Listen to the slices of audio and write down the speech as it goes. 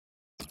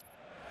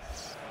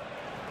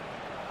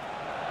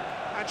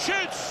And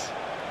shoots!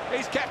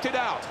 He's kept it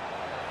out.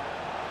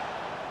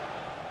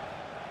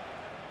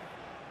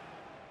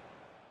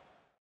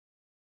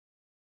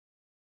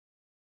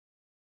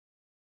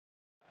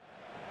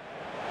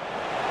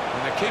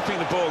 And they're keeping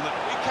the ball.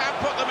 He can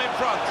put them in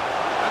front.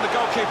 And the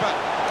goalkeeper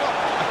got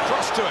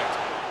across to it.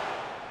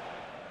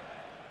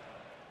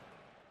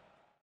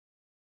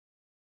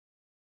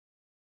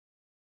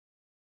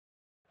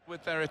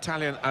 With their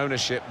Italian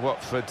ownership,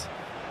 Watford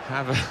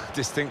have a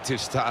distinctive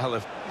style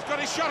of... He's got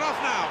his shot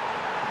off now.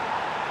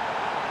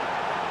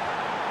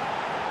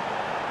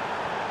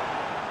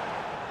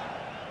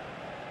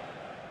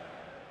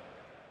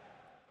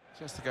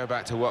 Just to go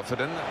back to Watford,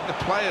 and the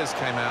players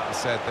came out and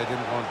said they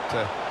didn't want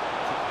to...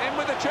 In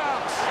with a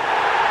chance!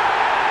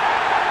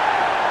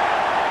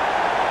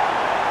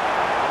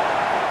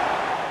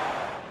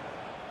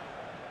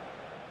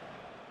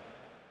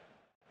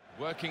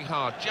 Working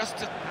hard,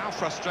 how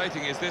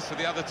frustrating is this for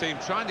the other team,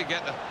 trying to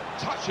get the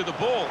touch of the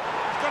ball.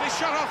 He's got his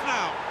shot off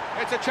now.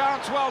 It's a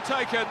chance well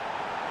taken,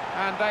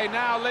 and they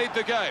now lead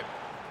the game.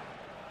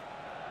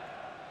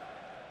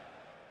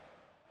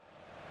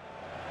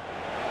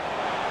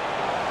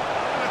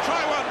 And a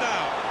try one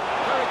now.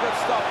 Very good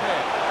stop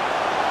here.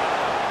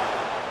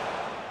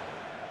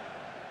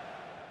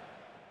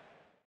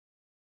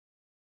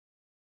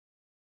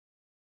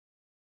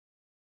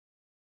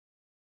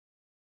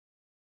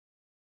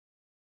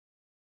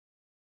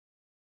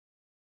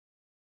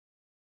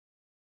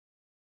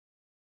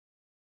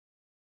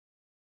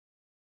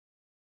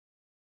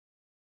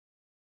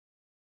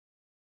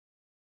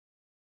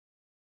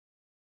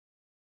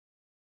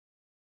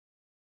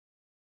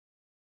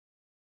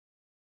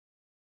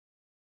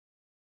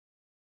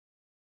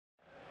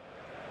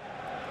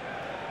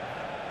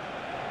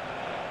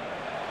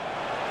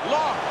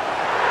 Long.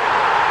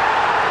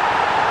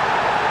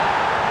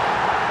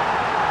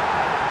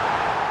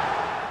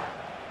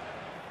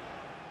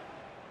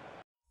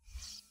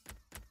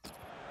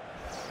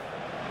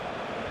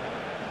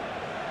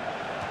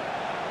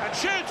 And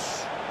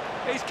shoots.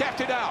 He's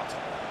kept it out.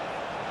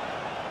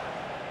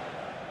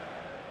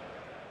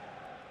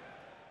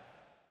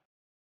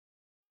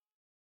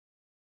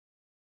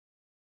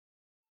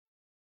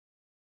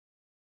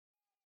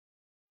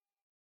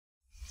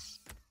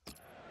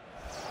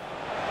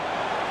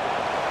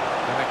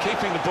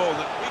 Keeping the ball,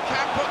 he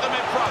can put them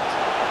in front,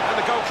 and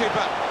the goalkeeper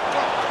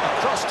got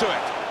across to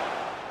it.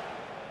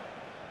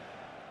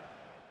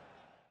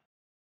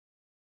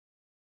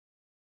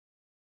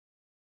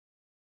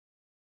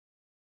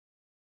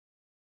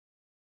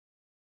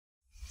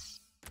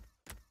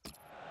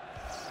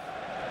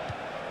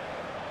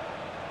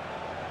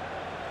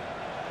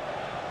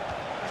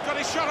 He's got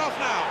his shot off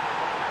now.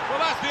 Well,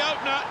 that's the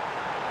opener,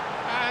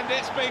 and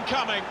it's been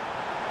coming.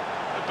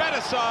 The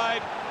better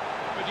side.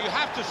 But you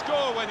have to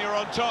score when you're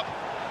on top.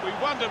 We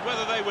wondered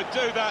whether they would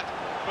do that,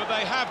 but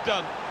they have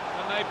done,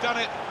 and they've done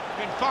it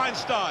in fine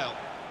style.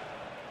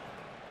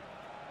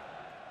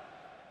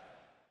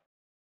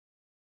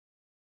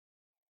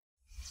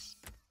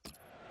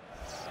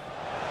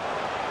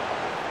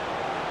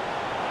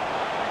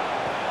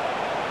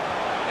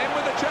 In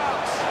with a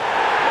chance.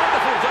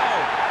 Wonderful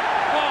goal.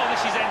 Oh,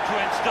 this is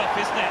end-to-end stuff,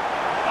 isn't it?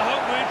 I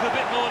hope we're in for a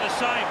bit more of the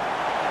same.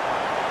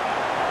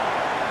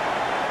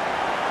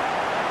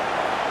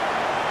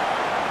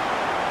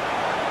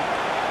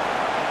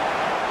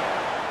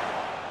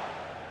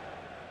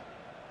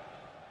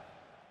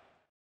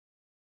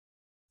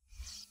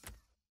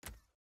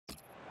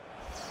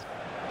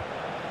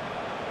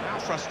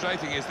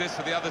 Frustrating is this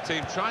for the other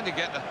team, trying to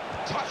get the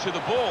touch of the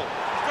ball.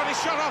 He's got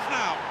his shot off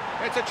now.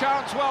 It's a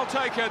chance well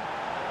taken,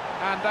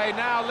 and they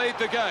now lead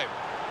the game.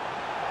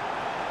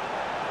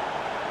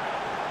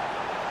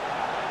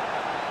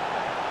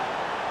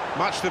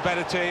 Much the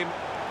better team,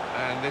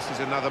 and this is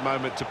another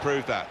moment to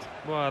prove that.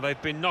 Well,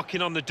 they've been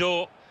knocking on the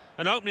door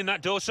and opening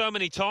that door so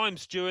many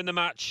times during the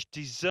match.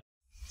 Deserve.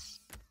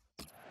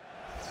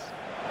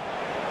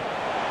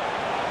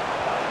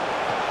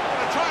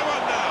 Try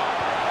one now.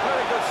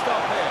 Very good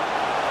stop here.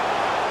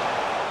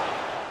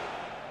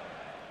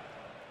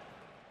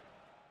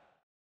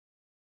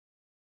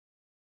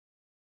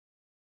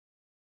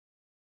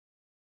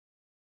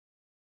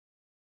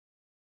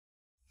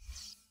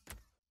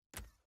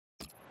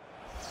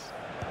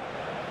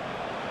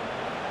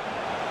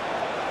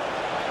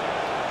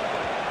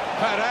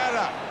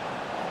 Pereira.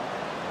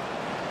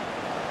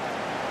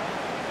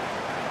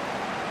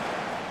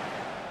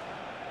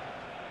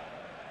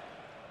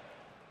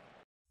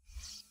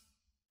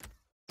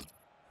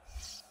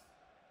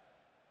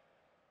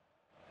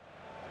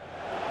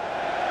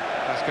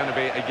 That's going to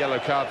be a yellow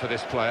card for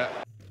this player.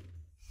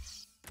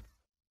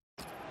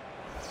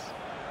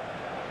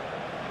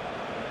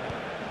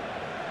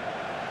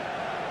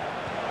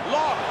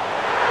 Long.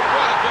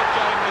 What a good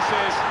game this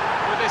is.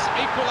 With this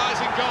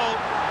equalising goal,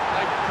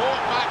 they've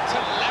fought back to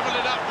level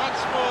it up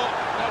once more.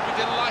 They'll be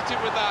delighted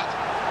with that.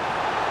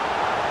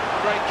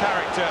 Great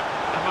character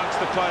amongst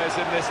the players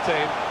in this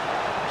team.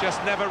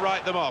 Just never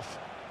write them off.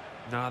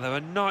 No, they're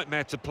a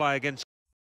nightmare to play against.